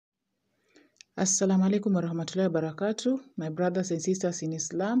Assalamu alaikum warahmatullahi wabarakatuh, my brothers and sisters in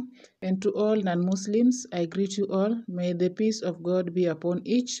Islam, and to all non-Muslims, I greet you all. May the peace of God be upon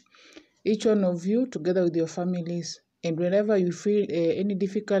each one of you, together with your families. And whenever you feel any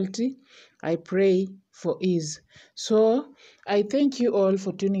difficulty, I pray for ease. So, I thank you all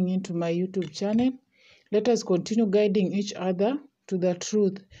for tuning into my YouTube channel. Let us continue guiding each other to the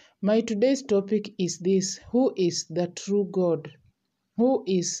truth. My today's topic is this: who is the true God? Who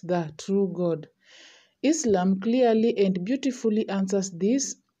is the true God? Islam clearly and beautifully answers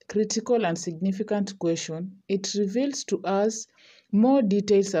this critical and significant question. It reveals to us more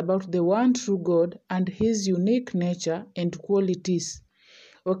details about the one true God and his unique nature and qualities.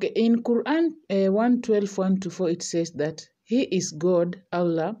 Okay, in Quran 1:12:1-4, it says that He is God,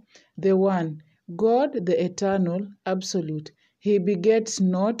 Allah, the One, God, the Eternal, Absolute. He begets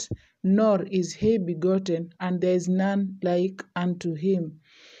not, nor is He begotten, and there is none like unto Him.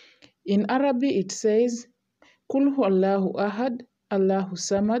 In Arabic, it says, Kul huwallahu ahad, Allahu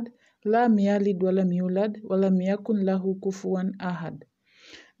samad, lam yalid walam yulad, walam yakun lahu kufuwan ahad.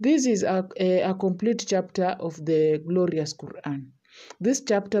 This is a complete chapter of the glorious Quran. This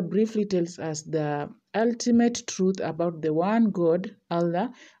chapter briefly tells us the ultimate truth about the one God,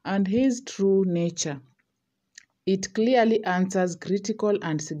 Allah, and His true nature. It clearly answers critical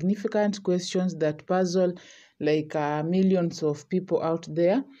and significant questions that puzzle millions of people out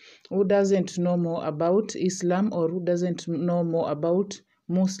there who doesn't know more about Islam or who doesn't know more about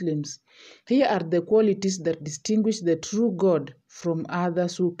Muslims. Here are the qualities that distinguish the true God from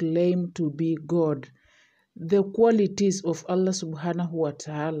others who claim to be God. The qualities of Allah subhanahu wa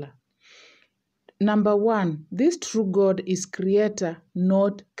ta'ala. Number one, this true God is creator,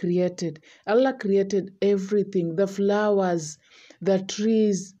 not created. Allah created everything: the flowers, the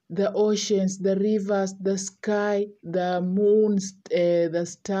trees, the oceans, the rivers, the sky, the moons, the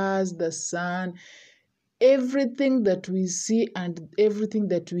stars, the sun, everything that we see and everything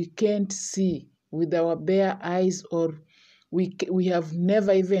that we can't see with our bare eyes, or we have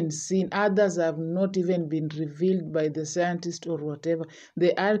never even seen. Others have not even been revealed by the scientist or whatever.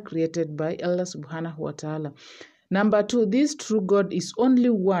 They are created by Allah subhanahu wa ta'ala. Number two, this true God is only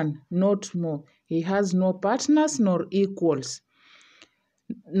one, not more. He has no partners nor equals.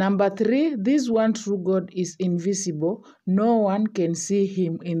 Number three, this one true God is invisible. No one can see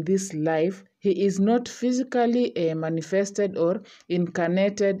him in this life. He is not physically manifested or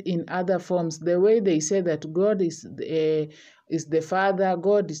incarnated in other forms. The way they say that God is the Father,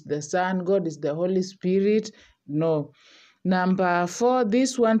 God is the Son, God is the Holy Spirit. No. Number four,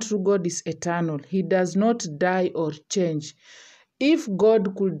 this one true God is eternal. He does not die or change. If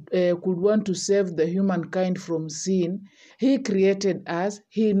God could want to save the humankind from sin, He created us,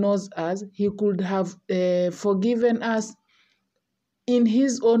 He knows us, He could have forgiven us in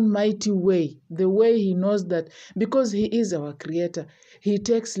His own mighty way, the way He knows that, because He is our creator. He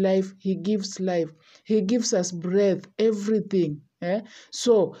takes life, He gives life, He gives us breath, everything.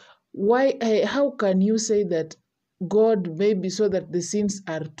 So how can you say that God maybe so that the sins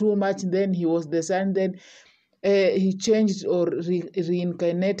are too much, then He was the Son, then He changed or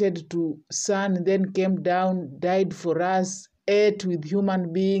reincarnated to Son, then came down, died for us, ate with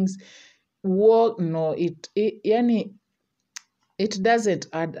human beings, no, it doesn't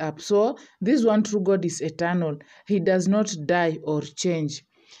add up. So this one true God is eternal. He does not die or change.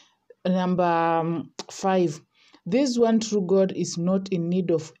 Number five, this one true God is not in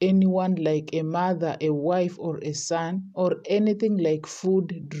need of anyone like a mother, a wife, or a son, or anything like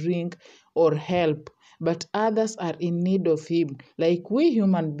food, drink, or help. But others are in need of Him. Like we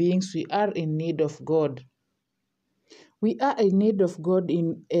human beings, we are in need of God. We are in need of God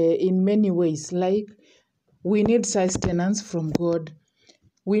in many ways. Like we need sustenance from God.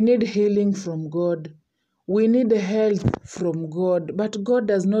 We need healing from God. We need health from God. But God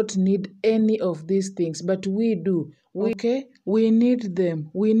does not need any of these things, but we do. We need them.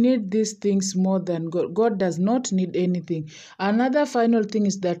 We need these things more than God. God does not need anything. Another final thing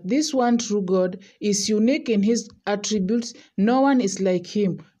is that this one true God is unique in His attributes. No one is like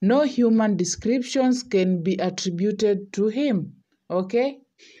Him. No human descriptions can be attributed to Him. Okay?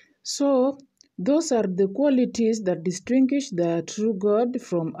 So, those are the qualities that distinguish the true God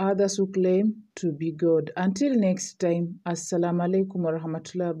from others who claim to be God. Until next time, Assalamu alaikum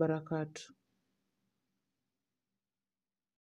warahmatullahi wabarakatuh.